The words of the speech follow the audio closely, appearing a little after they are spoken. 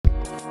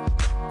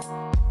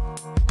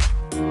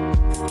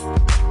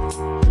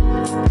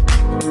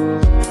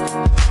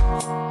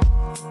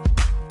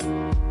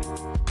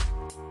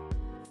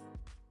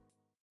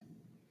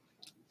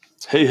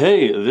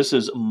Hey, this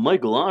is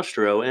Michael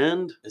Ostro,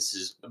 and This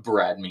is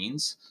Brad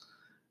Means.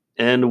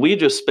 we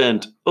just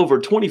spent over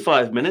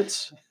 25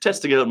 minutes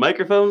testing out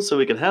microphones so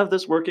we can have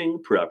this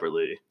working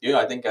properly. Yeah,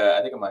 I think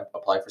I might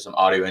apply for some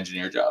audio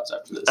engineer jobs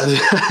after this.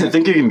 I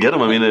think you can get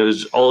them. I mean,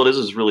 all it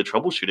is really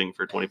troubleshooting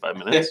for 25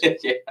 minutes.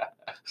 Yeah.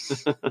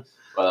 Well,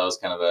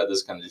 that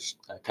was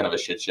kind of a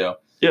shit show.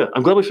 Yeah,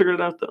 I'm glad we figured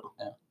it out though.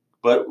 Yeah.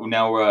 But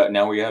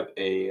now we have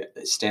a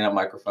stand-up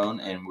microphone,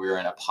 and we're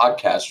in a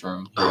podcast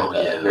room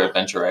here at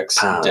Venture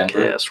X Denver.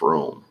 Podcast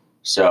room.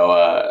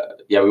 So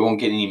we won't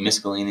get any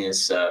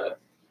miscellaneous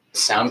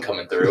sound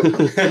coming through,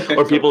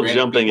 or people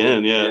jumping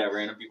in. Yeah,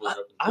 random people.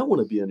 I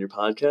want to be on your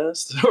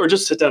podcast, or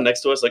just sit down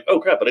next to us. Like,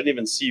 oh crap, I didn't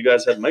even see you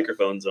guys had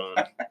microphones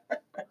on.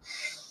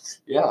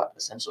 Yeah,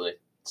 essentially.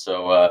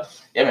 So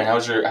man, how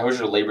was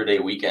your Labor Day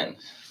weekend?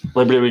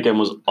 Labor Day weekend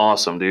was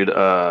awesome, dude.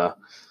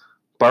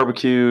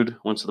 Barbecued,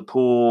 went to the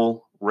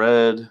pool,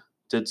 read,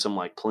 did some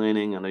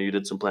planning. I know you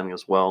did some planning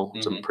as well,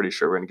 which I'm pretty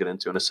sure we're going to get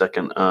into in a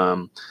second.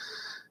 And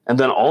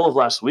then all of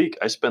last week,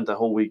 I spent the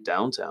whole week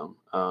downtown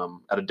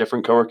at a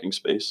different co-working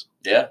space.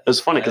 Yeah. It was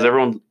funny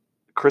because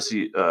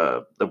Chrissy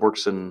that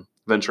works in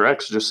Venture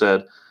X just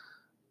said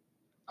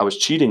I was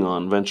cheating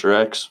on Venture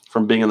X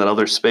from being in that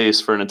other space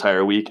for an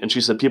entire week. And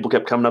she said people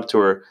kept coming up to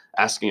her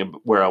asking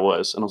where I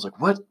was. And I was like,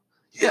 what?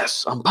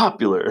 Yes, I'm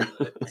popular.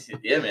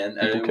 Yeah, man.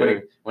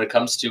 When it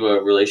comes to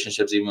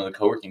relationships, even in the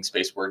co-working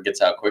space, word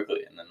gets out quickly,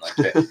 and then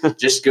it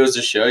just goes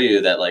to show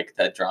you that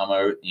that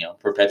drama,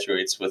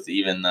 perpetuates with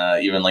even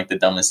the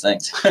dumbest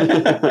things.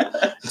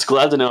 It's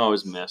glad to know I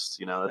was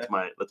missed. That's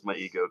my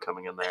ego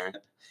coming in there.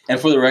 And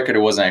for the record, it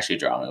wasn't actually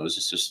drama. It was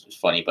just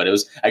funny, but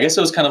I guess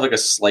it was kind of like a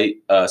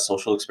slight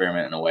social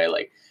experiment in a way.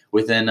 Like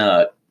within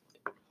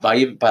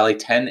by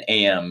 10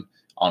 a.m.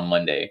 on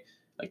Monday,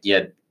 you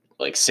had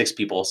 6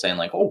 people saying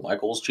oh,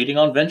 Michael's cheating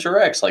on Venture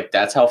X.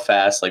 That's how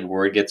fast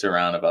word gets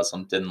around about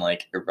something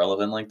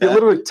irrelevant like that. Yeah,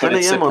 literally 10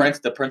 a.m.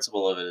 The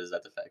principle of it is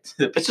that the fact.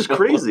 It's just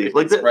crazy.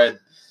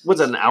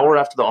 What's an hour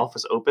after the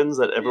office opens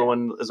that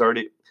everyone is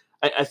already.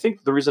 I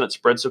think the reason it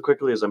spread so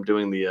quickly is I'm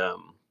doing the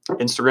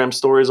Instagram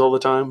stories all the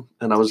time,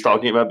 and I was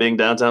talking about being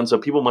downtown, so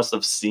people must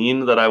have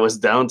seen that I was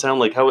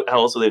downtown. How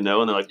else do they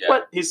know? And they're like,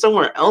 "What? He's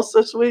somewhere else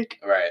this week?"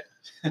 Right.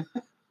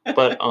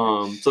 But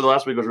so the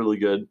last week was really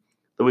good.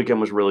 The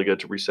weekend was really good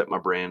to reset my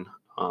brain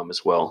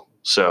as well.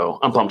 So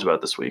I'm pumped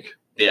about this week.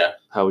 Yeah.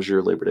 How was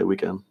your Labor Day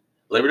weekend?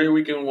 Labor Day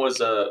weekend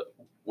was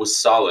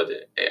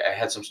solid. I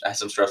had some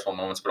stressful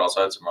moments, but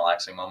also had some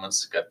relaxing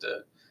moments. Got to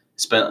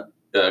spend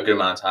a good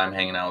amount of time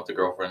hanging out with the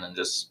girlfriend and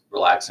just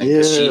relaxing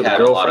because she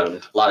had a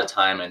lot of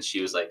time, and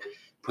she was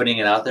putting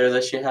it out there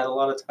that she had a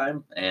lot of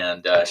time,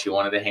 and she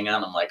wanted to hang out.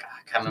 And I'm like,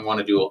 I kind of want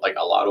to do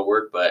a lot of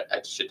work, but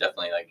I should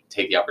definitely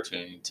take the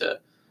opportunity to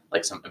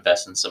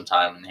invest in some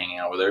time and hanging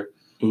out with her.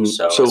 Mm-hmm.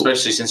 So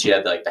especially since she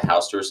had the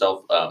house to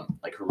herself, her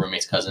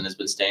roommate's cousin has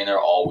been staying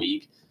there all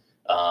week,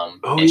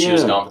 and she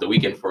was gone for the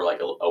weekend for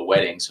a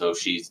wedding. So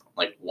she's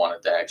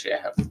wanted to actually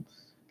have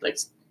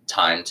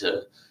time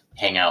to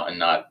hang out and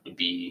not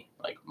be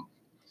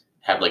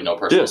have no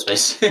personal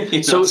space.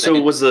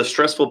 So was the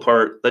stressful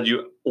part that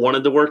you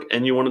wanted to work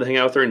and you wanted to hang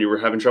out with her and you were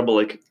having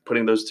trouble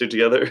putting those two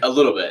together? A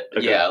little bit,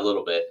 okay. Yeah, a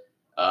little bit,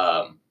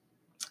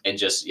 and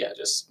just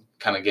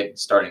kind of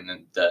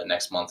starting the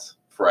next month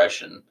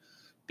fresh and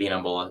being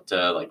able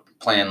to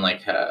plan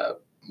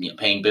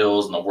paying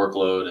bills and the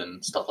workload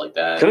and stuff like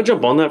that. Can I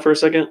jump on that for a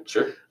second?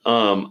 Sure.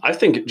 I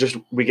think just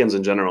weekends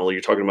in general,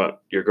 you're talking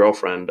about your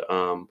girlfriend,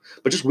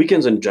 but just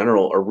weekends in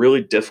general are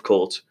really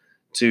difficult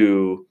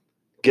to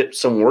get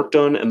some work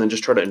done and then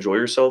just try to enjoy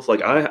yourself.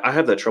 I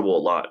have that trouble a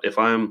lot. If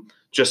I'm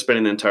just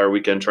spending the entire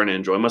weekend trying to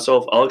enjoy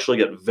myself, I'll actually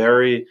get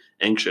very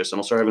anxious and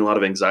I'll start having a lot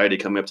of anxiety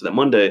coming up to that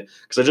Monday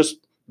because I just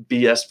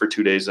BS'd for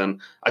 2 days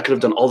and I could have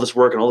done all this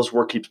work and all this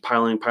work keeps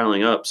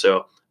piling up.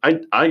 So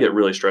I get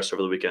really stressed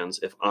over the weekends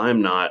if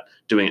I'm not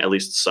doing at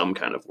least some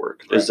kind of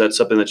work. Right. Is that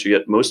something that you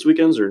get most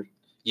weekends or?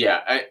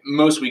 Yeah,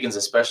 most weekends,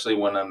 especially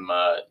when I'm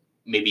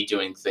maybe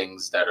doing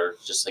things that are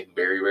just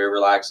very, very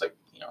relaxed,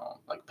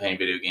 playing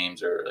video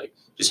games or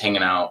just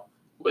hanging out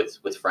with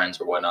friends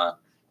or whatnot.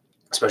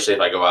 Especially if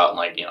I go out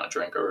and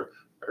drink or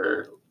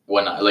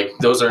whatnot.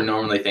 Those are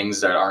normally things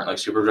that aren't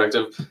super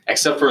productive,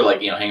 except for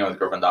hanging out with a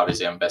girlfriend.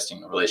 Obviously, I'm investing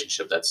in a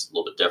relationship that's a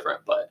little bit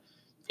different, but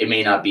it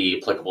may not be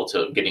applicable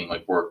to getting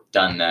work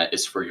done that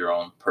is for your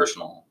own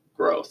personal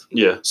growth.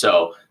 Yeah.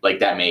 So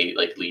that may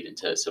lead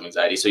into some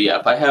anxiety. So yeah,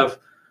 if I have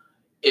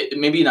it,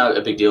 maybe not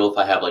a big deal if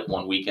I have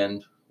one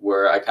weekend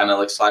where I kind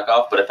of slack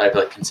off, but if I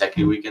have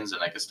consecutive weekends,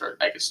 then I could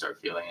start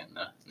feeling it in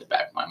the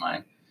back of my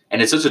mind.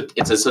 And it's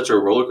such a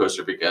roller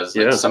coaster because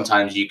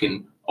sometimes you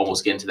can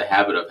almost get into the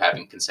habit of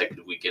having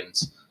consecutive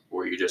weekends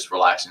where you're just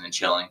relaxing and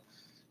chilling,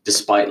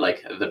 despite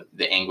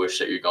the anguish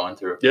that you're going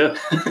through. Yeah.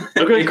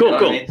 Okay. Cool. I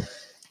mean?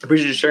 I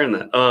appreciate you sharing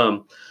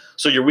that.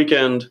 So your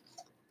weekend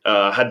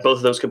had both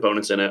of those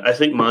components in it. I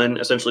think mine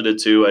essentially did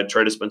too. I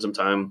tried to spend some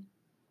time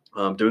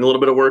doing a little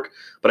bit of work,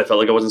 but I felt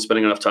like I wasn't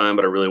spending enough time,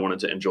 but I really wanted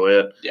to enjoy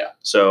it. Yeah.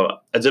 So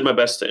I did my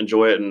best to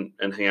enjoy it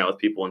and hang out with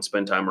people and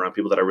spend time around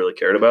people that I really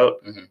cared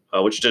about,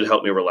 which did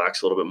help me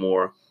relax a little bit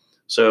more.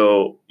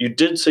 So you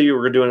did say you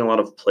were doing a lot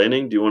of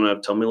planning. Do you want to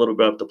tell me a little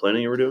bit about the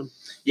planning you were doing?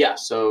 Yeah.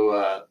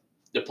 So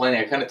the planning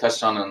I kind of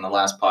touched on in the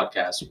last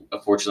podcast.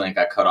 Unfortunately, it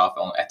got cut off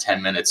at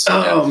 10 minutes.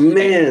 Oh,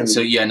 man. So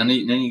yeah, none of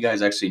you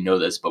guys actually know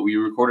this, but we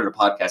recorded a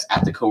podcast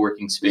at the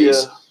co-working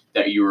space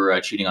that you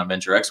were cheating on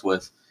Venture X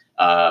with.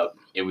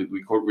 We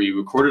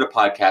recorded a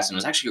podcast, and it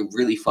was actually a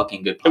really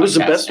fucking good podcast. It was the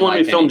best one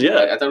we filmed yet.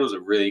 I thought it was a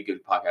really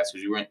good podcast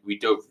because we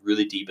dove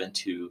really deep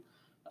into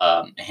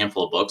a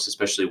handful of books,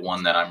 especially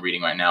one that I'm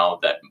reading right now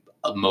that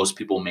most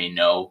people may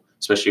know,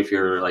 especially if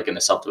you're like in the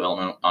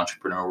self-development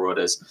entrepreneur world,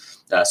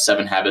 is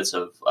 7 Habits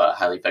of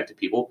Highly Effective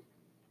People.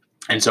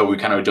 And so we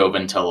kind of dove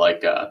into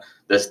like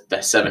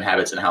the 7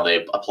 habits and how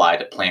they apply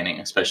to planning,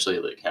 especially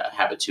like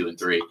habit 2 and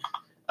 3.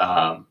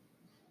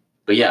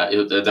 But yeah,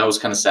 that was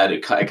kind of sad.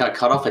 It got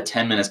cut off at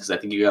 10 minutes because I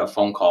think you got a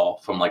phone call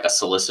from like a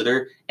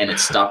solicitor and it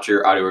stopped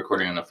your audio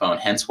recording on the phone.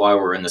 Hence why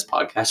we're in this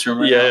podcast room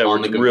right now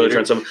on the computer. Really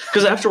trying something.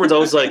 Because afterwards I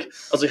was like,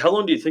 how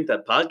long do you think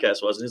that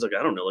podcast was? And he's like,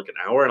 I don't know, like an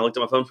hour. And I looked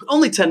at my phone,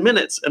 only 10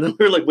 minutes. And then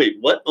we were like, wait,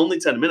 what? Only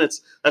 10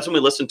 minutes? That's when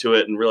we listened to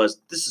it and realized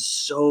this is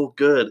so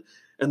good.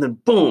 And then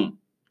boom,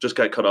 just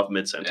got cut off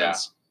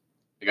mid-sentence.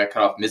 Yeah. It got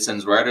cut off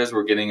mid-sentence right as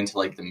we're getting into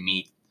like the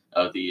meat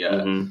of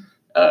the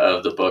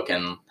of the book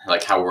and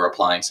like how we're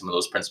applying some of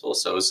those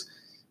principles. So it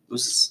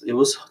was a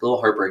little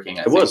heartbreaking.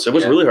 It was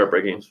really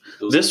heartbreaking.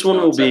 This one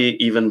will be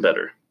even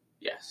better.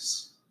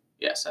 Yes,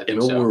 I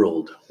think so. In a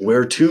world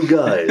where 2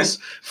 guys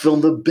film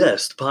the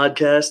best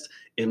podcast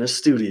in a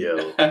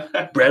studio,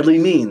 Bradley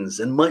Means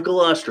and Michael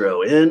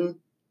Ostro in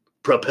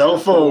Propel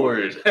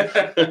Forward.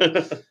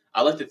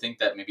 I like to think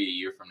that maybe a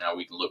year from now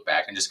we can look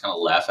back and just kind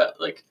of laugh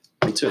at like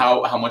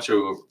how much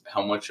of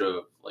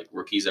like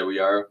rookies that we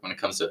are when it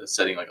comes to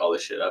setting like all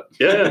this shit up.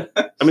 Yeah,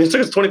 I mean it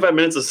took us 25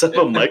 minutes to set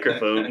up a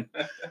microphone.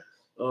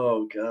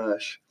 Oh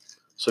gosh.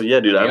 So yeah,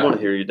 dude, I want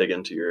to hear you dig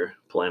into your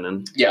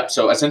planning. Yeah.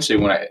 So essentially,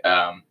 when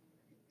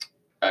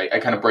I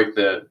kind of break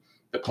the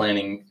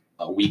planning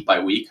week by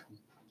week.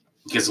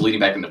 Because leading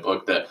back in the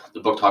book, the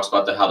book talks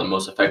about how the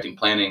most effective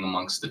planning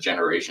amongst the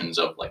generations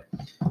of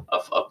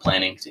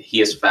planning. He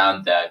has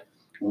found that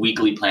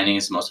weekly planning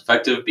is the most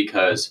effective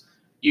because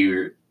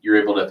you're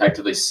able to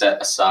effectively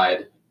set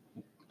aside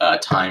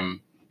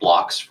time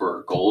blocks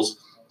for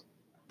goals,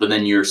 but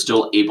then you're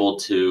still able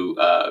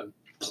to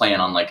plan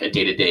on like a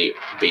day-to-day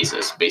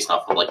basis based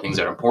off of like things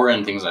that are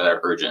important, things that are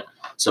urgent.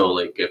 So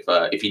like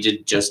if you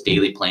did just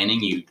daily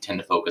planning, you tend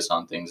to focus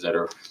on things that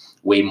are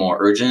way more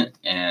urgent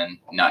and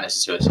not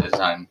necessarily set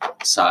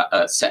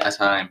a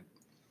time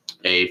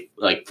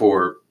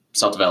for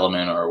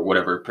self-development or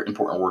whatever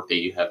important work that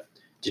you have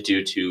to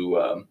do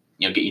to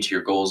get you to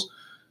your goals.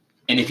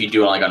 And if you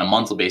do it like on a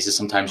monthly basis,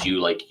 sometimes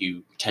you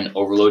tend to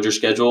overload your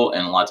schedule,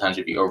 and a lot of times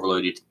if you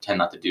overload, you tend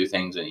not to do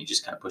things and you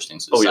just kind of push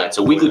things to the side.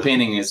 So weekly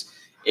planning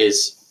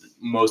is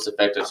most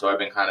effective. So I've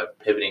been kind of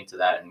pivoting to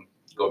that and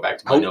going back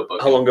to my notebook.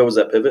 How long ago was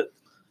that pivot?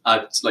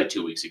 It's like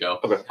 2 weeks ago.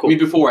 Okay, cool. I mean,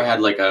 before I had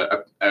like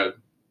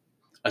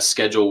a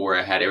schedule where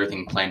I had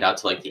everything planned out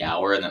to like the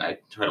hour, and then I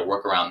try to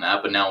work around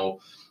that. But now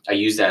I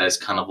use that as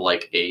kind of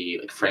like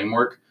a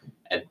framework,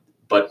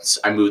 but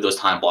I move those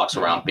time blocks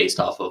around based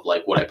off of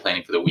like what I'm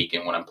planning for the week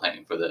and what I'm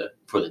planning for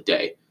the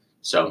day.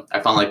 So I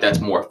found like that's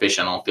more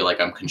efficient. I don't feel like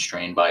I'm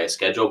constrained by a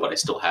schedule, but I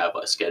still have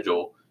a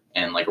schedule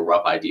and like a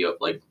rough idea of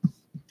like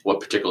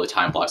what particular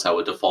time blocks I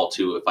would default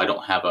to if I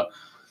don't have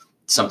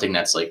something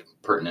that's like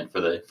pertinent for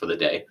the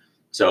day.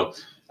 So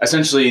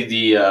essentially,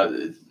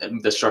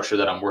 the structure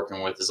that I'm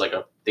working with is like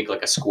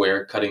a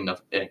square cut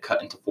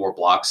into 4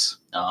 blocks,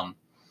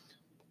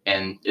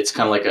 and it's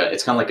kind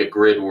of like a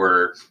grid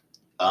where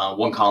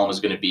one column is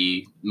going to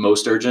be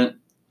most urgent,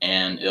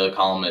 and the other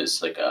column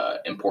is like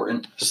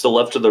important. Just the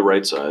left or the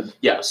right side.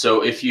 Yeah. So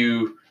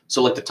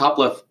like the top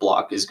left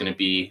block is going to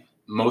be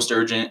most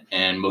urgent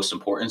and most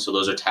important. So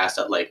those are tasks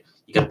that like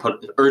you got to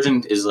put.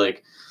 Urgent is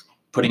like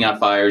putting out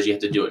fires. You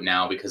have to do it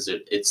now because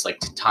it's like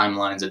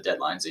timelines and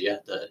deadlines that you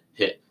have to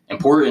hit.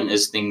 Important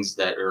is things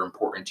that are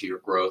important to your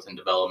growth and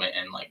development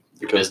and like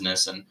your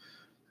business, and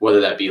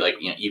whether that be like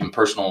even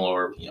personal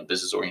or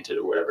business oriented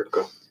or whatever.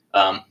 Okay.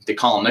 The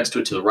column next to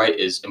it to the right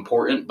is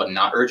important but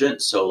not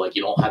urgent. So like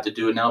you don't have to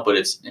do it now, but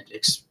it's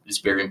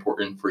very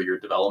important for your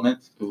development.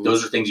 Mm-hmm.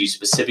 Those are things you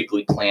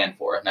specifically plan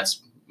for, and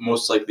that's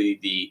most likely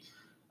the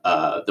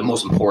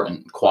most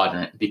important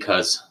quadrant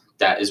because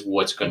that is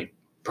what's going to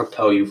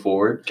propel you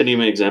forward. Can you give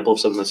me an example of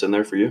something that's in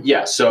there for you?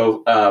 Yeah.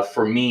 So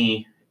for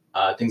me,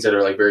 things that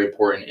are like very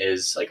important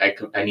is like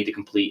I need to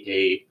complete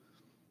a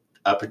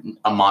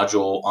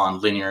module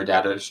on linear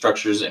data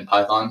structures in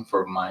Python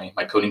for my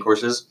coding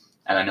courses.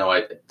 And I know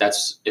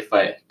if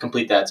I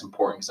complete that, it's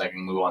important because I can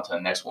move on to the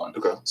next one.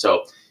 Okay.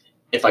 So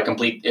if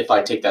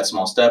I take that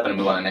small step and I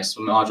move on to the next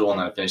module and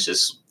then I finish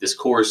this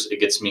course, it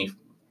gets me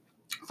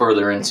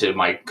further into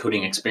my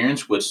coding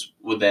experience, which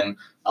would then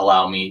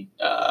allow me,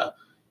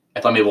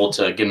 if I'm able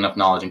to get enough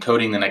knowledge in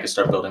coding, then I can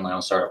start building my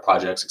own startup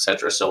projects,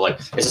 etc. So like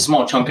it's a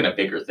small chunk in a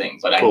bigger thing,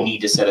 but cool. I need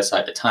to set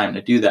aside the time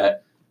to do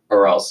that,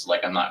 or else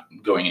like I'm not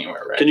going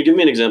anywhere. Right? Can you give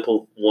me an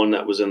example? One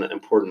that was in the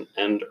important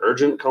and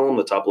urgent column,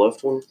 the top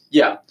left one.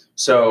 Yeah.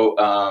 So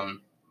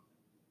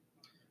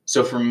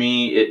So for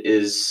me, it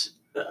is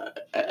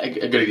a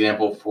good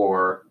example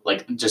for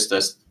like just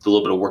the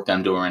little bit of work that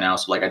I'm doing right now.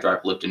 So like I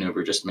drive Lyft and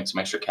Uber just to make some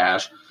extra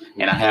cash,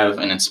 and I have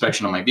an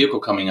inspection on my vehicle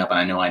coming up, and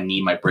I know I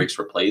need my brakes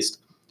replaced.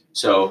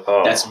 So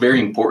that's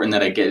very important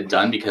that I get it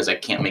done because I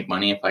can't make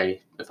money if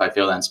I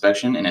fail that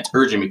inspection, and it's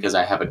urgent because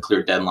I have a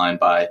clear deadline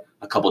by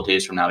a couple of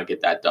days from now to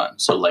get that done.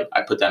 So like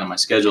I put that on my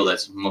schedule.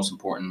 That's most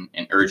important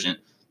and urgent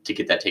to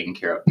get that taken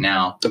care of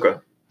now. Okay.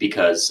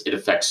 Because it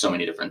affects so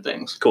many different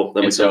things. Cool.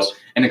 That makes sense.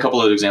 And a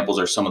couple of examples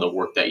are some of the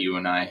work that you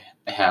and I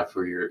have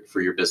for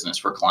your business,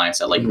 for clients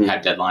that like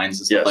have deadlines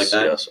and stuff like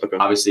that. Yes. Okay.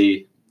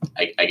 Obviously,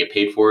 I get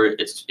paid for it.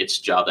 It's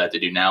a job that I have to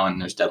do now,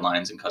 and there's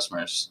deadlines and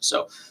customers.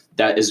 So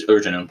that is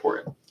urgent and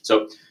important.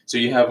 So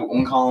you have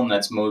one column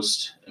that's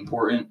most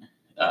important,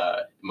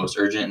 most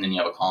urgent, and then you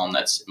have a column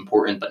that's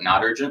important but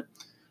not urgent.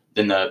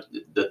 Then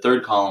the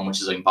third column,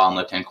 which is like bottom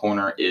left-hand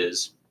corner,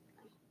 is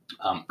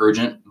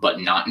urgent but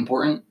not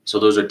important. So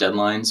those are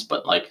deadlines,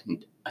 but like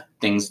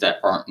things that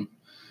aren't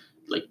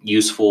like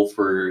useful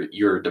for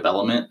your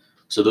development.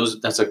 So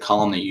that's a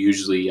column that you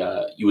usually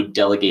you would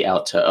delegate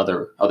out to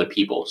other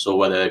people. So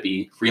whether that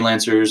be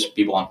freelancers,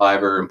 people on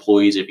Fiverr,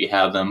 employees if you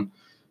have them,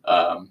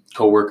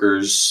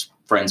 coworkers,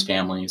 friends,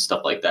 family,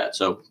 stuff like that.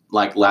 So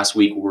like last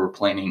week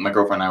my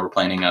girlfriend and I were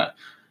planning a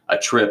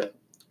trip,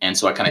 and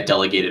so I kind of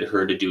delegated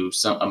her to do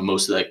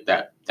most of like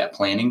that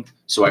planning,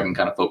 so I can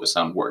kind of focus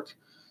on work.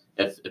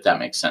 If that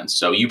makes sense.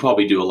 So you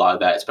probably do a lot of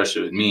that,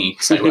 especially with me,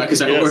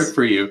 because I Yes. work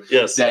for you.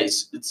 Yes.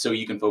 So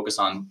you can focus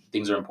on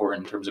things that are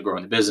important in terms of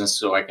growing the business.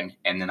 So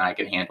then I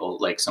can handle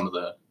like some of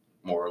the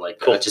more like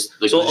Cool. just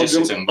like So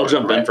logistics. I'll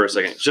jump in for a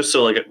second, just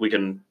so like we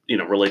can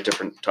relate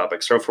different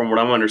topics. So from what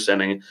I'm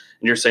understanding, and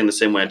you're saying the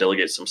same way I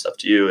delegate some stuff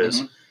to you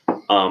is,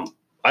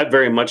 I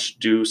very much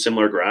do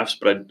similar graphs,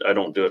 but I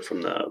don't do it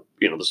from the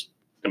this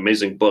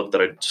amazing book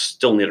that I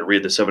still need to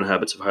read, The 7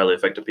 Habits of Highly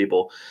Effective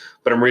People.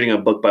 But I'm reading a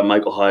book by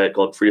Michael Hyatt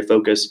called Free to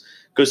Focus.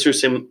 Goes through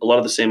a lot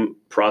of the same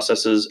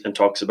processes and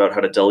talks about how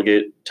to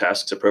delegate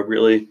tasks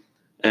appropriately.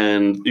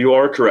 And you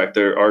are correct.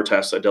 There are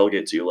tasks I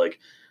delegate to you. Like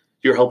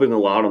you're helping a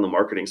lot on the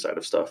marketing side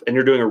of stuff, and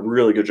you're doing a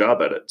really good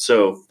job at it.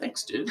 So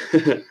thanks, dude.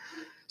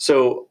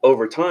 So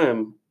over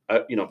time,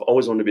 I've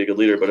always wanted to be a good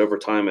leader, but over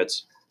time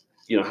it's,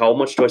 how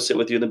much do I sit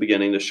with you in the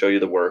beginning to show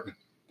you the work?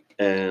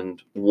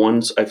 And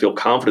once I feel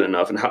confident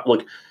enough once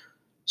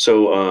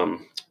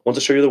I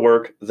show you the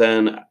work,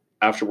 then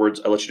afterwards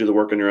I let you do the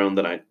work on your own.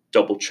 Then I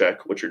double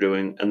check what you're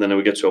doing. And then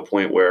we get to a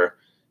point where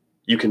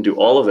you can do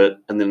all of it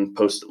and then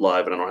post it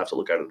live and I don't have to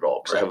look at it at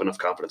all because I have enough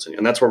confidence in you.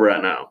 And that's where we're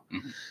at now.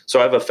 Mm-hmm. So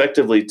I've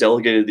effectively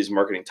delegated these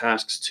marketing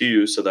tasks to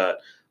you so that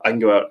I can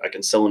go out, I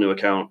can sell a new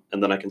account,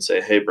 and then I can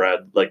say, hey,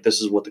 Brad, like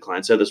this is what the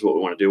client said, this is what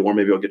we want to do. Or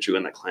maybe I'll get you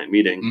in that client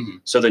meeting. Mm-hmm.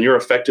 So then you're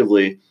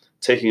effectively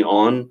taking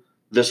on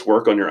this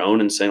work on your own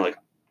and saying like,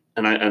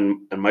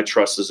 and my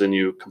trust is in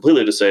you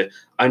completely to say,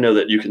 I know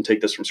that you can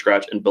take this from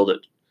scratch and build it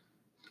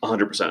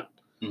 100%.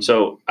 Mm-hmm.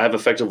 So I've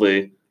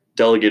effectively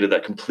delegated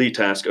that complete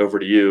task over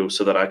to you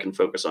so that I can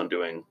focus on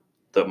doing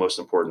the most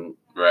important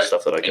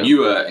stuff that I can. And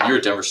you're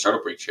a Denver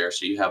Startup Week chair,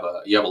 so you have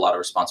a lot of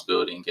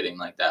responsibility in getting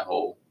like that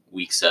whole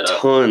week set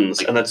up. Tons,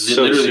 like, and that's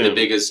literally the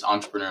biggest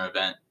entrepreneur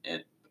event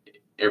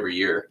every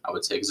year, I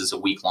would say, because it's a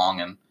week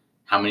long. And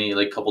how many,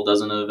 like, couple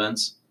dozen of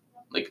events?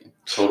 Like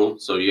total,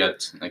 so you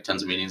got like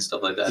tons of meetings,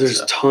 stuff like that.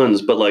 There's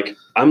tons, but like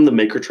I'm the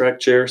Maker Track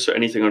chair, so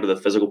anything under the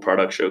physical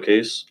product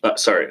showcase.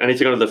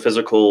 Anything under the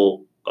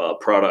physical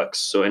products.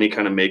 So any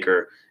kind of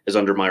maker is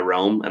under my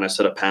realm, and I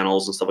set up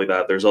panels and stuff like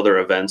that. There's other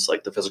events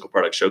like the physical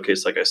product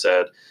showcase, like I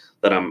said,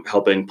 that I'm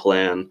helping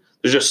plan.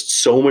 There's just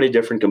so many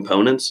different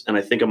components, and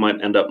I think I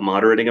might end up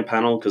moderating a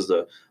panel because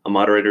a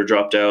moderator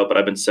dropped out. But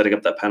I've been setting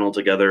up that panel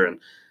together, and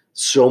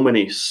so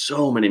many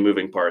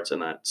moving parts in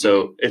that.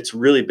 So it's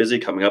really busy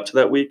coming up to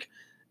that week.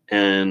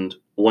 And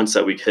once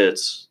that week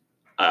hits,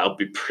 I'll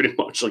be pretty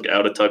much like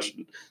out of touch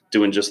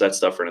doing just that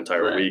stuff for an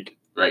entire week.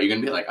 Right. You're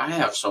going to be like, I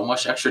have so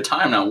much extra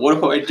time now. What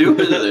do I do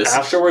with this?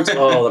 Afterwards?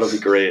 Oh, that'll be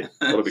great.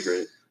 That'll be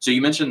great. So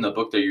you mentioned the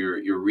book that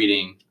you're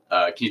reading.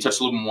 Can you touch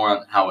a little bit more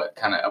on how it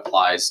kind of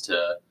applies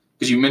to,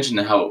 because you mentioned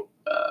how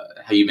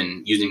you've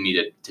been using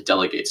me to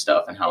delegate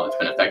stuff and how it's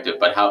been effective,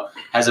 but how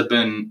has it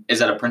been, is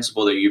that a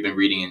principle that you've been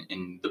reading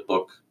in the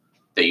book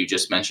that you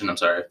just mentioned? I'm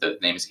sorry if the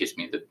name escapes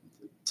me.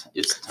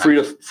 It's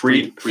free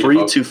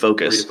to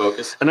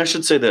focus. And I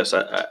should say this,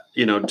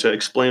 to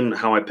explain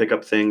how I pick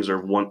up things or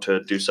want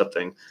to do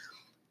something.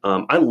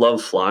 I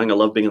love flying. I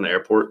love being in the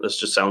airport. This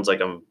just sounds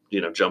like I'm,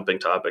 jumping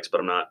topics,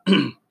 but I'm not.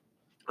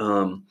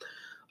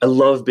 I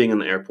love being in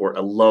the airport.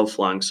 I love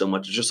flying so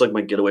much. It's just like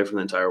my getaway from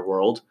the entire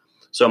world.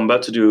 So I'm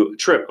about to do a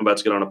trip. I'm about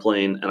to get on a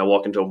plane, and I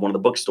walk into one of the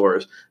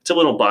bookstores.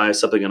 Typically, don't buy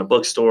something in a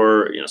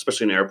bookstore,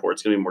 especially in an airport.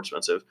 It's going to be more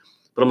expensive.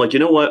 But I'm like, you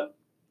know what?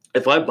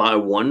 If I buy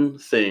one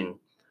thing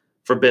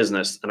for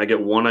business and I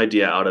get one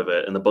idea out of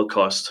it, and the book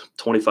costs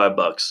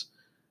 $25,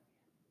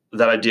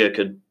 that idea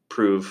could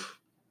prove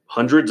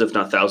hundreds, if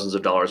not thousands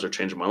of dollars, or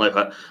changing my life.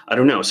 I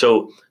don't know.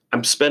 So I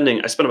spent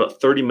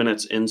about 30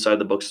 minutes inside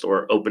the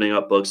bookstore, opening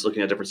up books,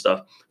 looking at different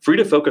stuff. Free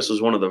to Focus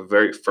was one of the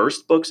very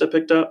first books I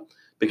picked up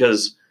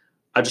because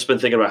I've just been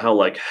thinking about how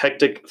like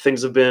hectic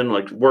things have been,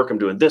 like work. I'm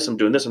doing this. I'm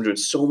doing this. I'm doing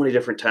so many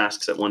different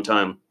tasks at one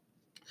time.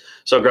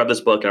 So I grabbed this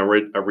book and I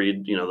read,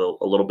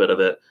 a little bit of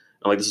it.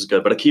 I'm like, this is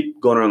good. But I keep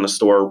going around the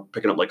store,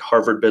 picking up like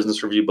Harvard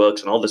Business Review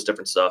books and all this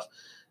different stuff.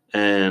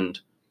 And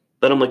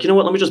then I'm like, you know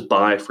what? Let me just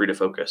buy Free to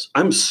Focus.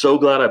 I'm so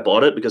glad I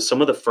bought it because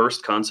some of the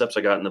first concepts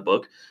I got in the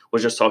book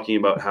was just talking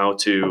about how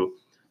to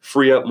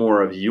free up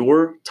more of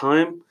your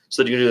time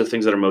so that you can do the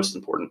things that are most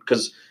important.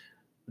 Because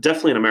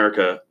definitely in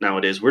America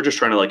nowadays, we're just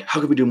trying to like, how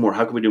can we do more?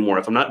 How can we do more?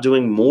 If I'm not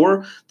doing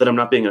more, then I'm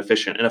not being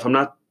efficient. And if I'm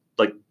not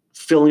like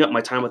filling up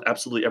my time with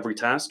absolutely every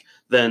task,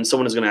 then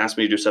someone is going to ask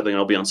me to do something and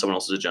I'll be on someone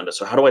else's agenda.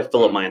 So how do I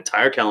fill up my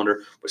entire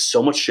calendar with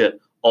so much shit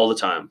all the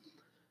time?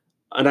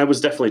 And I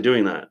was definitely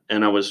doing that.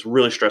 And I was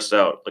really stressed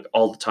out like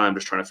all the time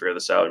just trying to figure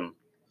this out. And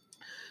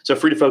so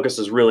Free to Focus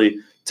is really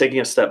taking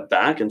a step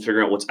back and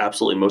figuring out what's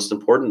absolutely most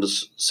important.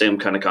 The same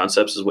kind of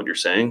concepts as what you're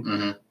saying.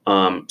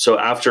 Mm-hmm. So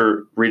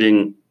after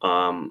reading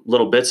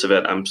little bits of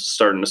it, I'm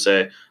starting to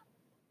say,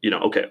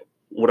 okay,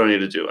 what do I need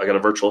to do? I got a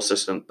virtual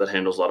assistant that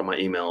handles a lot of my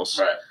emails.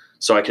 Right.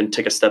 So I can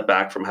take a step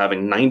back from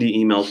having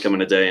 90 emails come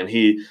in a day, and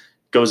he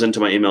goes into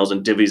my emails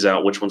and divvies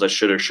out which ones I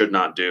should or should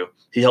not do.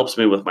 He helps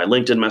me with my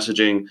LinkedIn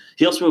messaging.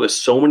 He helps me with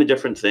so many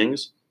different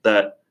things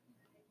that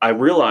I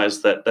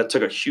realized that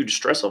took a huge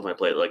stress off my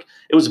plate. Like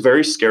it was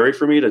very scary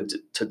for me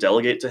to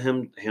delegate to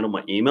him to handle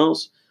my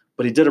emails,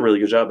 but he did a really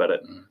good job at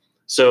it. Mm.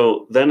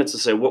 So then it's to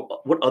say,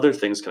 what other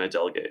things can I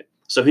delegate?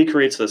 So he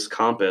creates this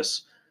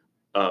compass,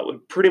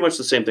 pretty much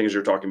the same thing as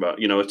you're talking about.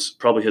 It's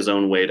probably his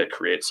own way to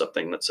create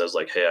something that says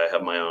like, hey, I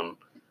have my own.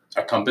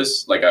 A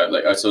compass, so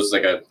it's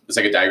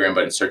like a diagram,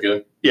 but in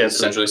circular. Yeah, it's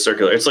essentially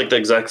circular. It's like the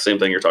exact same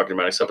thing you're talking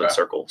about, except in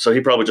circle. So he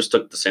probably just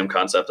took the same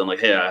concept and like,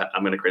 hey,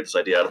 I'm going to create this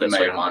idea out of it. He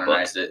might have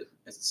modernized it.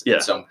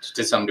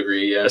 To some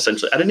degree, yeah.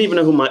 Essentially, I didn't even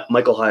know who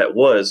Michael Hyatt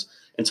was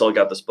until I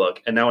got this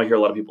book, and now I hear a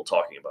lot of people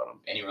talking about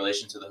him. Any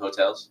relation to the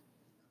hotels?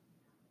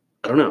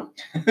 I don't know.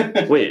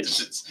 Wait,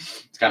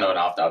 it's kind of an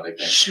off-topic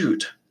thing.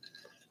 Shoot,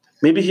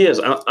 maybe he is.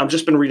 I've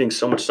just been reading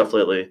so much stuff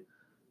lately.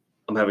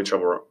 I'm having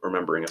trouble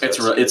remembering if it's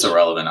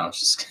irrelevant. I was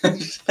just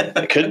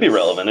it could be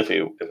relevant if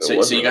it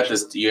was. So you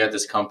got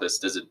this compass.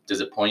 Does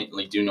it point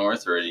like due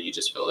north, or do you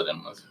just fill it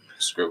in with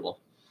scribble?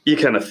 You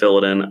kind of fill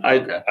it in.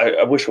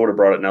 I wish I would have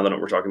brought it now that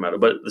we're talking about it,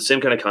 but the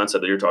same kind of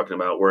concept that you're talking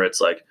about, where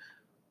it's like,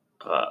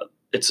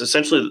 it's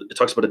essentially, it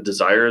talks about a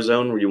desire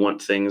zone where you want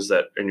things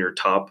that in your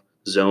top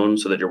zone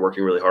so that you're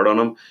working really hard on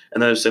them,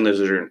 and then there's saying there's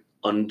your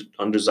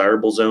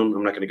undesirable zone.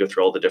 I'm not going to go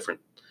through all the different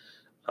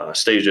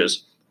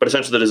stages. But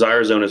essentially, the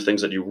desire zone is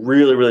things that you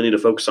really, really need to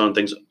focus on,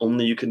 things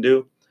only you can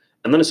do.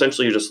 And then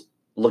essentially, you just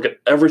look at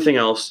everything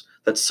else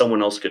that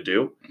someone else could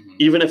do,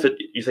 even if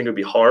you think it would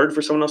be hard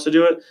for someone else to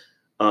do it,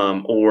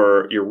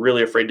 or you're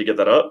really afraid to give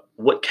that up.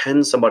 What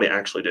can somebody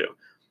actually do?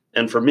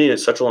 And for me,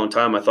 it's such a long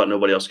time, I thought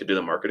nobody else could do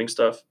the marketing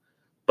stuff.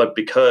 But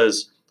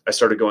because I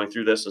started going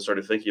through this and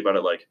started thinking about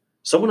it, like,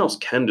 someone else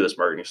can do this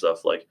marketing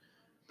stuff. Like,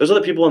 there's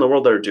other people in the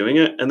world that are doing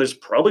it, and there's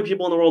probably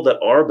people in the world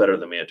that are better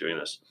than me at doing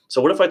this. So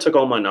what if I took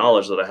all my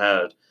knowledge that I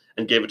had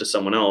and gave it to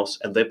someone else,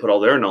 and they put all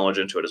their knowledge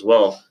into it as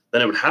well?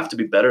 Then it would have to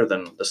be better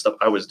than the stuff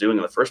I was doing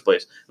in the first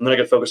place. And then I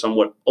could focus on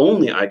what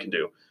only I can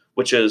do,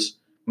 which is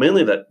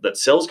mainly that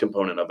sales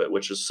component of it,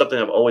 which is something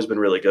I've always been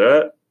really good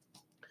at.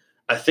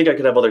 I think I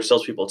could have other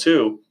salespeople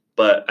too,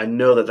 but I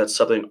know that that's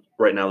something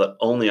right now that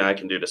only I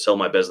can do to sell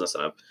my business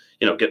and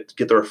get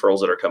the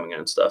referrals that are coming in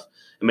and stuff,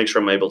 and make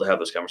sure I'm able to have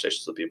those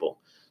conversations with people.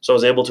 So I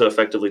was able to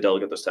effectively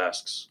delegate those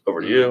tasks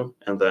over to you,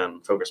 and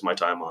then focus my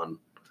time on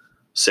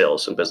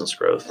sales and business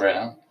growth. Right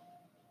on.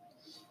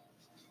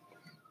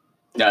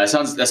 Yeah, that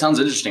sounds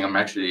interesting. I'm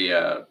actually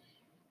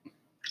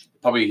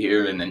probably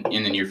here in the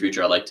near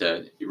future. I'd like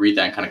to read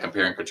that and kind of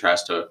compare and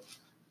contrast to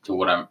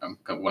what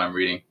I'm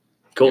reading.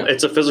 Cool. Yeah.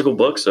 It's a physical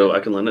book, so I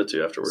can lend it to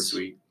you afterwards.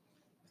 Sweet.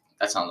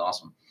 That sounds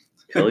awesome.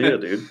 Hell yeah,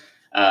 dude.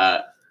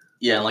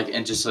 Yeah,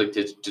 and just like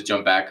to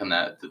jump back on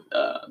that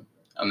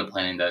on the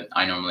planning that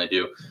I normally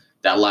do.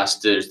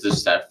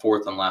 There's that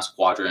fourth and last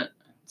quadrant.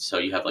 So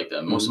you have like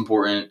the most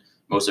important,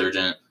 most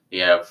urgent.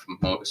 You have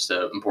most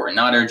important,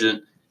 not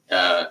urgent.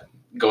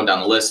 Going down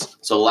the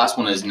list. So the last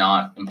one is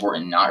not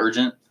important, not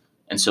urgent.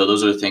 And so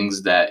those are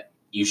things that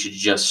you should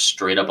just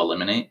straight up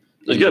eliminate.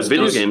 You got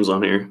video games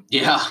on here.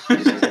 Yeah.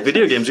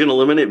 Video games. You gonna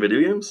eliminate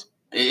video games?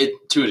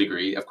 To a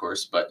degree, of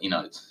course, but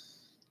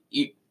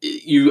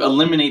you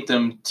eliminate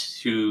them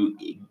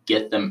to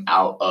get them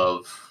out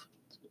of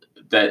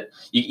that.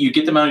 You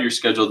get them out of your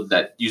schedule.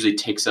 That usually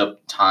takes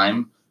up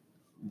time.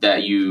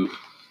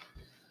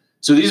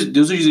 So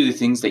those are usually the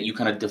things that you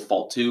kind of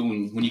default to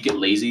when you get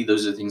lazy.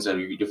 Those are the things that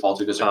you default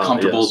to because they're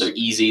comfortable, They're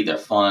easy, they're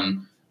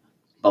fun,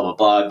 blah blah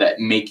blah. That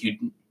make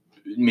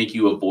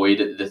you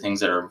avoid the things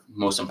that are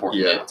most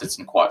important. That's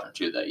in quadrant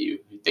 2 that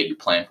you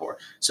plan for.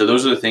 So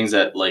those are the things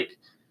that like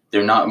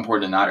they're not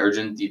important and not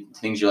urgent. The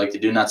things you like to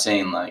do. Not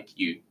saying like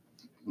you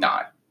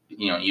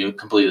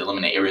completely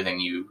eliminate everything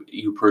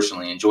you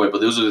personally enjoy,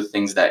 but those are the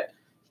things that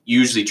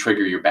usually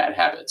trigger your bad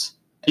habits.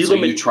 So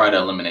you try to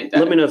eliminate that.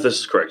 Let me know if this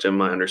is correct in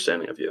my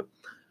understanding of you.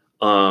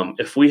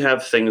 if we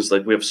have things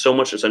like we have so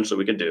much essentially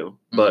we can do,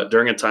 but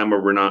during a time where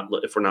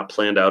if we're not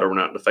planned out or we're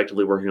not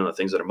effectively working on the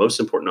things that are most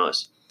important to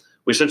us,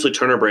 we essentially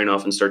turn our brain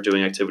off and start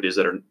doing activities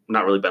that are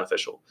not really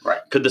beneficial.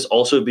 Right. Could this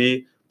also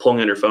be pulling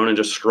on your phone and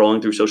just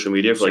scrolling through social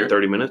media for like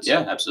 30 minutes?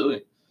 Yeah,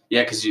 absolutely.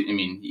 Yeah, because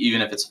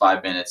even if it's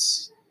 5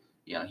 minutes,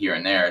 here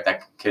and there,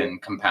 that can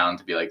compound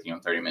to be like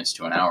 30 minutes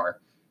to an hour.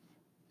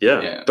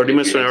 Yeah, 30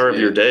 minutes to an hour of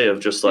your day of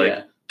just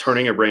like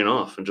turning your brain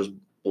off and just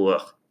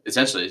blah.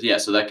 Essentially, yeah.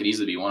 So that could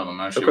easily be one of them.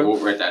 Actually, we'll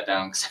write that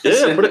down.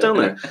 Yeah, put it down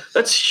there.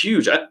 That's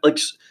huge.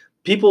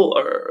 People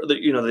are,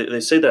 they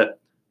say that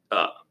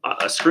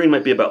a screen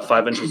might be about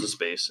 5 inches of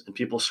space, and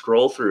people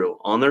scroll through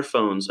on their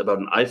phones about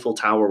an Eiffel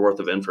Tower worth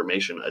of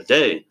information a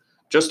day,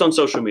 just on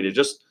social media.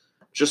 Just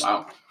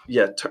wow.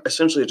 Yeah.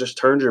 Essentially, it just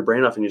turns your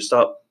brain off, and you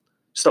stop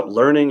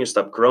learning, you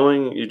stop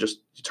growing, you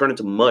turn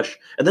into mush.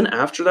 And then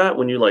after that,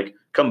 when you like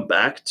come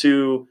back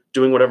to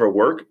doing whatever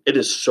work, it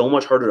is so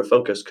much harder to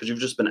focus because you've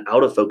just been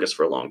out of focus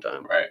for a long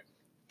time. Right.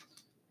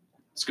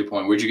 That's a good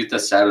point. Where'd you get the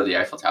stat of the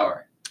Eiffel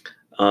Tower?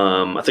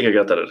 I think I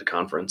got that at a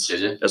conference.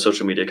 Did you? A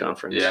social media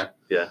conference. Yeah.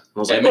 Yeah. I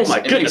was like, oh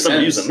my goodness,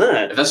 I'm using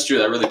that. If that's true,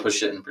 that really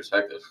pushed it in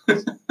perspective.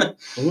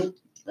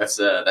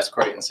 That's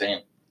quite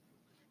insane.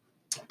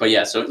 But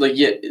yeah, so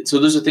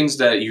those are things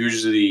that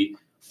usually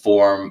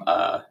form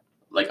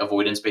like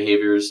avoidance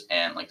behaviors,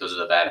 and like those are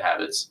the bad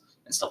habits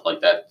and stuff like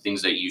that,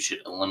 things that you should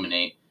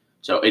eliminate.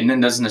 So it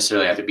doesn't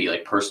necessarily have to be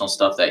like personal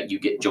stuff that you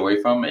get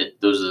joy from.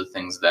 Those are the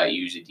things that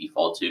you usually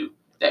default to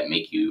that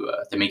make you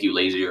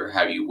lazy or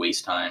have you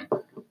waste time,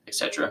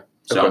 etc.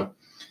 So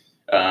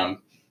I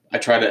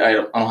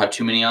don't have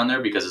too many on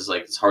there because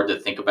it's hard to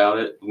think about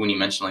it. When you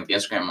mention like the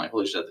Instagram, I'm like,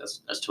 holy shit,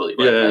 that's totally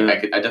right. Yeah.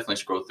 Like, I definitely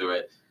scroll through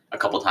it a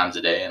couple times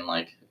a day, and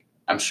like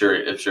I'm sure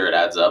it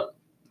adds up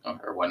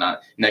or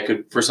whatnot. And that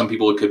could, for some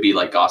people, it could be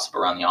like gossip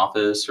around the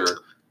office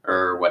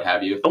or what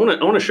have you. I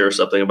want to share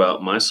something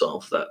about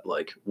myself that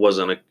like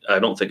wasn't I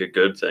don't think a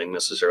good thing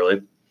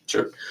necessarily.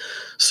 Sure.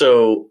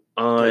 So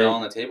Put it all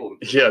on the table.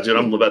 Yeah, dude,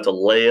 I'm about to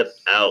lay it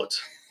out.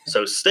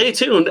 So stay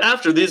tuned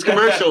after these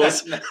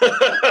commercials.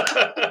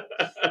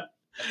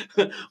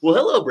 Well,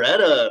 hello,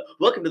 Brad.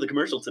 Welcome to the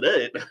commercial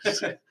today.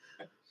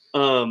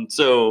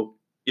 So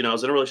I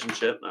was in a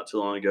relationship not too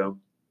long ago,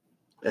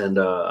 and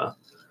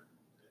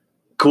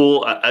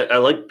cool. I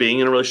like being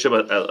in a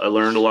relationship. I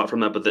learned a lot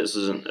from that, but this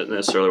isn't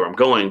necessarily where I'm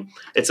going.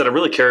 It's that I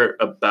really care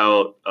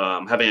about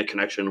having a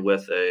connection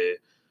with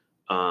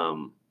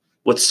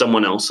with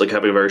someone else, like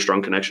having a very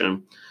strong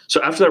connection.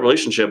 So after that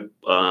relationship,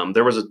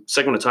 there was a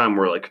segment of time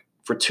where like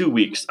for 2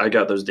 weeks, I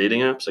got those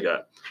dating apps. I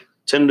got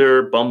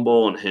Tinder,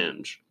 Bumble, and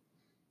Hinge.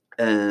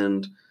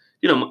 And,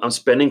 I'm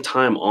spending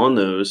time on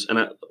those.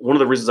 And one of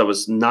the reasons I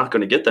was not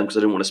going to get them because I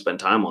didn't want to spend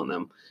time on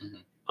them.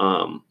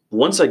 Mm-hmm.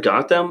 Once I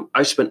got them,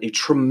 I spent a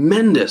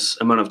tremendous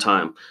amount of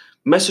time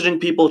messaging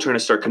people, trying to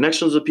start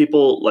connections with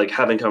people, like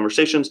having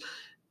conversations.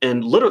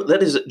 And literally,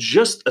 that is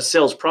just a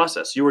sales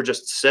process. You were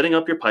just setting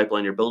up your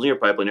pipeline, you're building your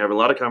pipeline, you're having a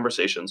lot of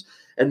conversations.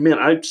 And man,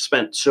 I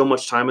spent so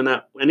much time in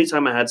that.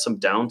 Anytime I had some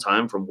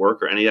downtime from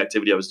work or any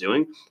activity I was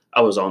doing,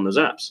 I was on those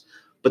apps.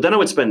 But then I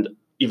would spend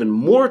even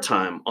more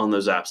time on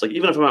those apps. Like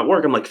even if I'm at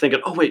work, I'm like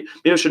thinking, oh wait,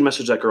 maybe I should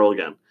message that girl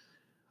again.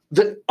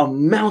 The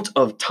amount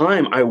of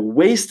time I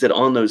wasted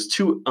on those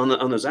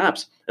those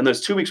apps and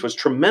those 2 weeks was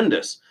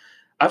tremendous.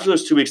 After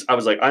those 2 weeks, I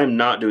was like, I am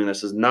not doing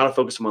this. This is not a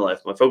focus of my life.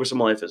 My focus of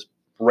my life is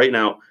right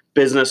now,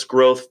 business,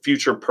 growth,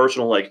 future,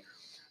 personal. Like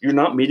you're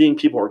not meeting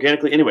people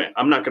organically. Anyway,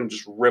 I'm not going to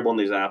just rib on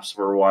these apps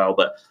for a while.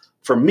 But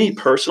for me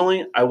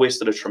personally, I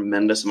wasted a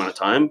tremendous amount of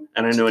time,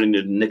 and I knew I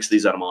needed to nix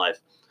these out of my life.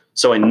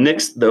 So I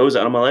nixed those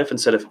out of my life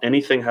and said, if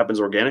anything happens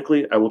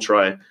organically, I will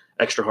try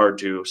extra hard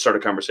to start a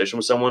conversation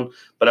with someone.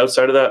 But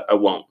outside of that, I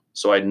won't.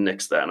 So I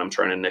nixed that, and I'm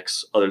trying to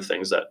nix other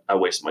things that I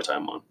waste my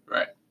time on.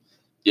 Right.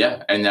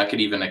 Yeah, and that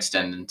could even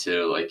extend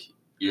into like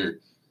your,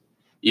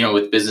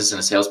 with business and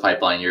a sales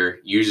pipeline, you're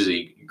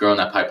usually growing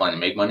that pipeline to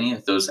make money.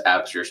 If those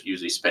apps, you're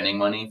usually spending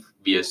money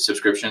via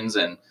subscriptions.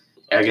 And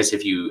I guess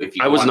if you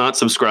I was not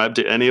subscribed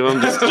to any of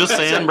them. Just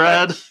saying,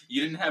 Brad.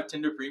 You didn't have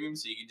Tinder Premium,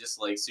 so you could just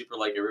like super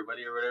like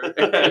everybody or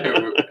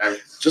whatever.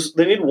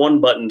 They need one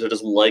button to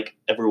just like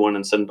everyone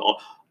and send.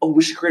 Oh,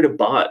 we should create a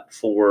bot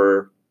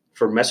for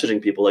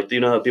messaging people. Like, do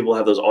you know how people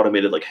have those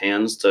automated like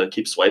hands to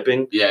keep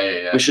swiping?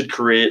 Yeah. We should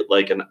create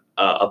like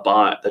a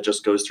bot that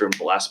just goes through and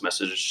blast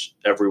message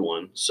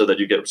everyone so that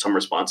you get some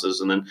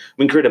responses, and then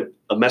we can create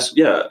a message.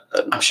 Yeah,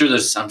 I'm sure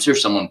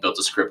someone built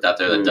a script out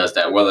there that does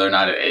that. Whether or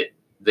not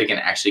they can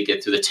actually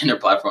get to the Tinder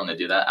platform to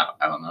do that,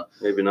 I don't know.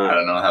 Maybe not. I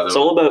don't know how. It's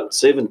all about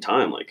saving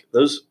time. Like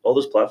all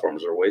those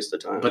platforms are a waste of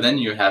time. But then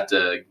you have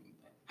to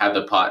have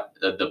the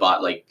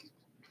bot like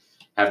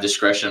have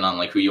discretion on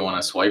like who you want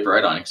to swipe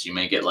right on, because you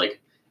may get like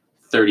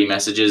 30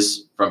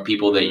 messages from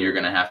people that you're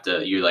gonna have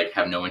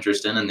no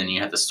interest in, and then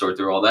you have to sort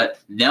through all that.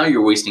 Now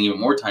you're wasting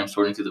even more time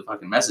sorting through the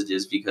fucking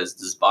messages because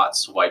this bot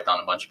swiped on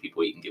a bunch of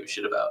people you can give a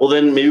shit about. Well,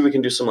 then maybe we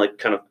can do some like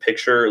kind of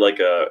picture, like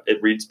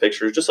it reads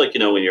pictures, just like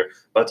when you're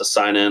about to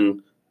sign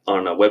in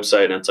on a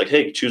website and it's like,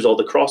 hey, choose all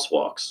the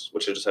crosswalks,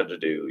 which I just had to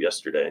do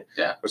yesterday.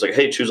 Yeah. It's like,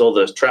 hey, choose all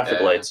the traffic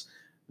lights.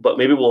 but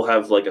maybe we'll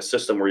have like a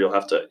system where you'll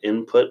have to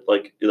input,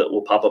 like that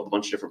will pop up a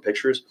bunch of different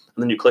pictures,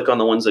 and then you click on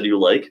the ones that you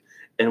like,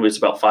 and it's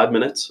about 5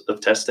 minutes of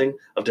testing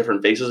of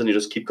different faces, and you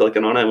just keep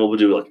clicking on it, and we'll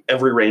do like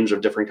every range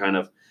of different kind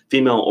of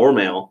female or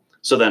male.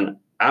 So then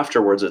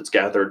afterwards, it's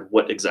gathered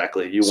what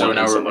exactly you want.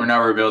 So now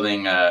we're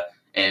building a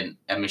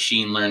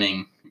machine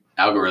learning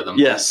algorithm.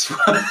 Yes.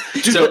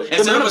 So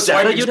instead of a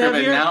swiping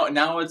script,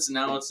 now it's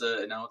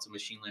a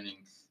machine learning.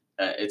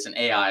 It's an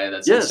AI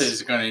that's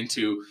is going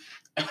to.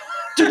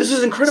 Dude, this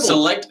is incredible.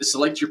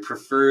 Select your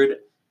preferred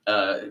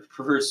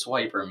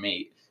swipe or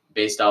mate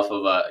based off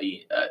of a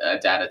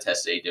data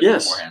test that you did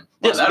beforehand.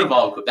 Well,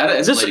 that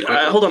escalated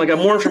quickly. Hold on, I got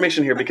more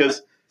information here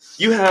because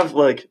you have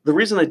like the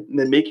reason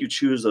they make you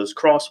choose those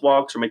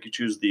crosswalks or make you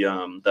choose the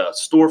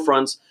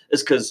storefronts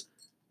is because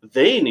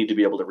they need to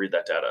be able to read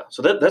that data.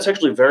 So that's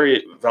actually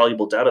very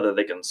valuable data that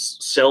they can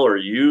sell or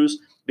use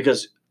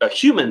because a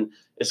human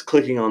is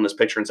clicking on this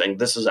picture and saying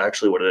this is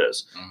actually what it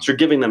is. Mm-hmm. So you're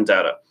giving them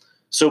data.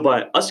 So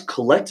by us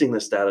collecting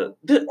this data,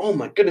 oh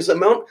my goodness, the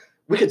amount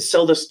we could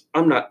sell this.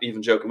 I'm not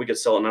even joking. We could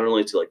sell it not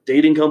only to like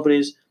dating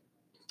companies,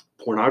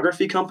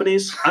 pornography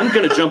companies. I'm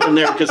going to jump in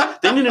there because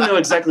they need to know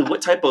exactly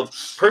what type of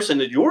person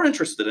that you're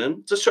interested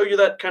in to show you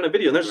that kind of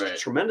video. And there's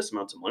tremendous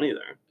amounts of money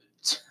there.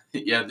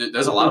 Yeah,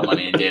 there's a lot of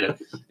money in data.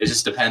 It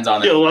just depends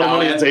on a lot of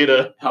money in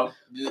data.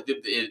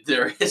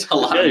 There is a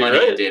lot of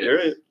money in data. You're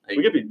right. Like,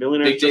 we could be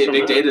millionaires.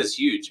 Big data is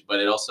huge,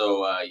 but it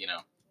also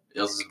it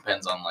also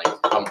depends on like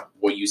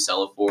what you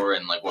sell it for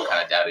and like what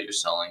kind of data you're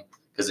selling.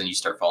 Because then you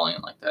start falling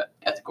in like that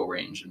ethical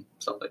range and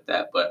stuff like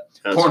that. But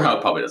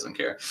Pornhub probably doesn't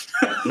care.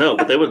 No,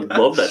 but they would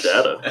love that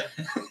data.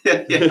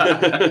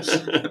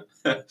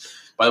 Yeah.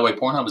 By the way,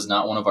 Pornhub is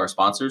not one of our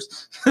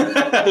sponsors.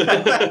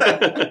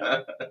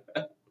 I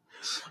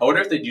wonder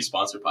if they do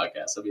sponsor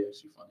podcasts. That'd be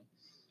actually funny.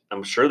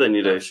 I'm sure they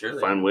need to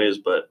find ways,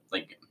 but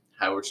like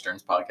Howard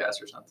Stern's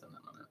podcast or something. I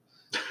don't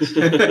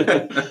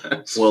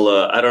know.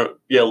 Well, I don't.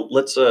 Yeah,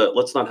 let's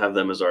not have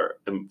them as our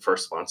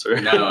first sponsor.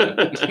 No.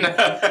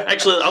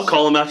 Actually, I'll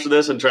call them after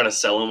this and try to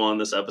sell them on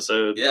this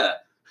episode. Yeah.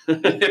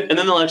 And then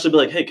they'll actually be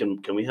like, "Hey,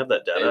 can we have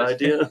that data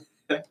idea?"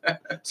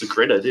 It's a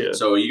great idea.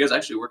 So, are you guys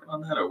actually working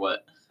on that, or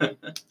what?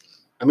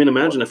 I mean,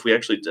 imagine if we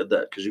actually did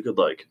that, because you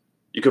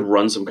could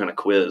run some kind of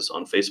quiz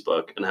on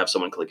Facebook and have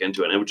someone click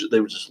into it, and they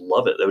would just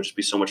love it. That would just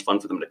be so much fun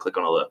for them to click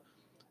on all the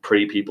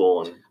pretty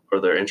people or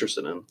they're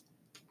interested in.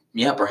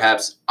 Yeah,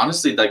 perhaps.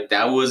 Honestly, like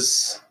that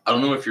was, I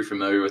don't know if you're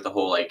familiar with the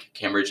whole like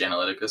Cambridge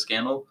Analytica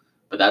scandal,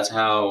 but that's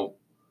how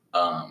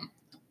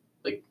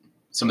like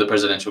some of the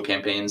presidential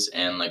campaigns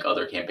and like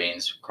other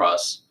campaigns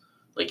across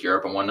like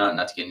Europe and whatnot,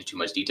 not to get into too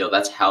much detail,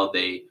 that's how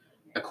they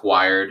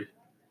acquired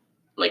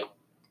like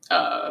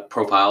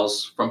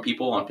profiles from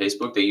people on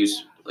Facebook. They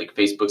use like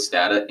Facebook's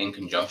data in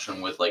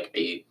conjunction with like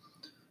a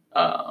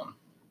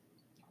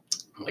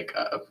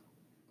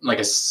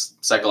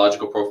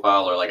psychological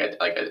profile or like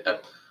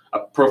a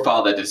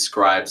profile that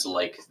describes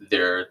like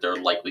their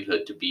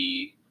likelihood to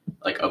be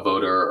like a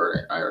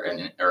voter or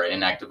an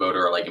inactive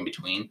voter or like in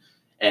between.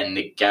 And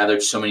they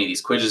gathered so many of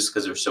these quizzes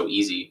because they're so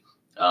easy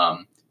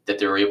that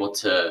they were able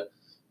to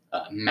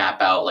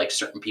map out like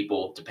certain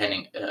people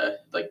depending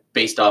like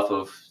based off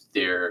of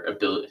their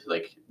ability,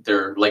 like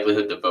their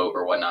likelihood to vote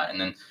or whatnot.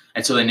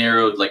 And so they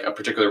narrowed like a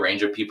particular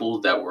range of people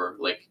that were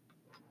like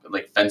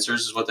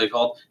fencers is what they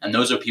called. And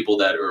those are people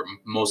that are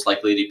most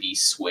likely to be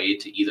swayed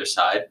to either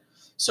side.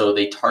 So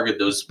they targeted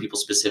those people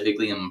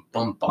specifically and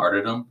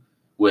bombarded them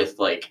with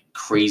like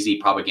crazy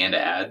propaganda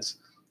ads,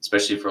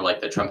 especially for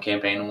like the Trump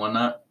campaign and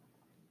whatnot.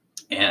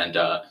 And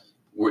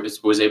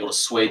was able to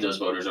sway those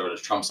voters over to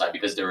the Trump side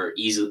because they were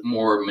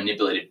more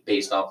manipulated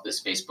based off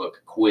this Facebook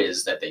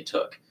quiz that they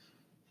took.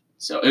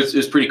 So it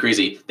was pretty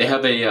crazy. They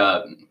have They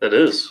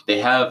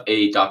have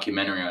a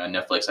documentary on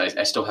Netflix.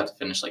 I still have to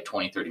finish like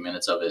 20, 30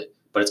 minutes of it,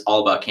 but it's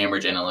all about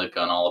Cambridge Analytica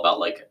and all about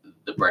like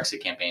the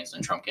Brexit campaigns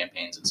and Trump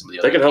campaigns and some of the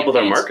other campaigns. They could help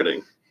with our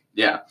marketing.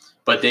 Yeah,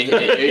 but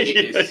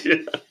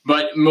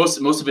but most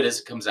of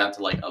it comes down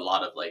to like a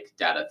lot of like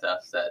data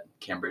theft that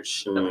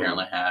Cambridge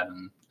apparently had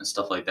and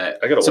stuff like that.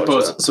 I gotta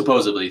watch that.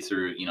 Supposedly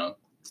through the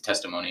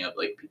testimony of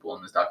like people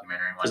in this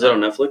documentary. Is that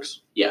on Netflix?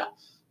 Yeah.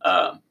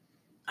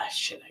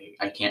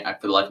 I can't.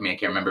 For the life of me, I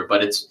can't remember.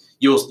 But it's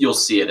you'll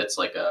see it. It's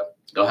like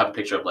they'll have a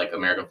picture of like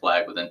American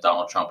flag within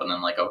Donald Trump and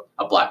then like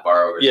a black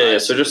bar over. Yeah.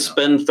 So just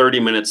spend 30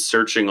 minutes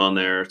searching on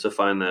there to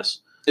find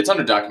this. It's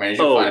under documentaries.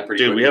 You'll find it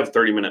pretty quickly. We have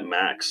 30-minute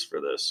max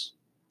for this.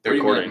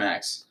 30-minute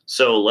max.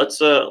 So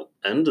let's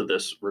end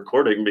this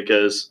recording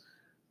because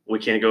we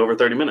can't go over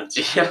 30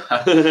 minutes. Yeah,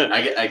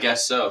 I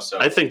guess so. So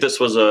I think this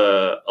was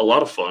a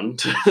lot of fun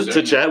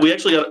to chat.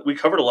 We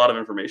covered a lot of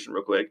information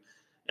real quick,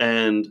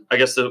 and I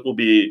guess that will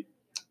be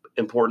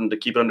important to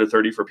keep it under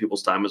 30 for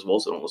people's time as well,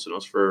 so don't listen to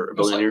us for a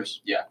billion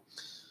years. Yeah.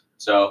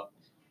 So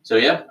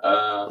yeah.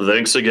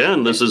 Thanks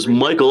again. This is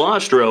Michael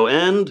Ostro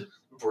and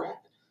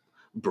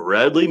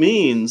Bradley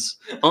Means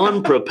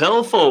on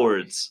Propel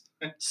Forwards.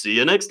 See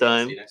you next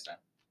time.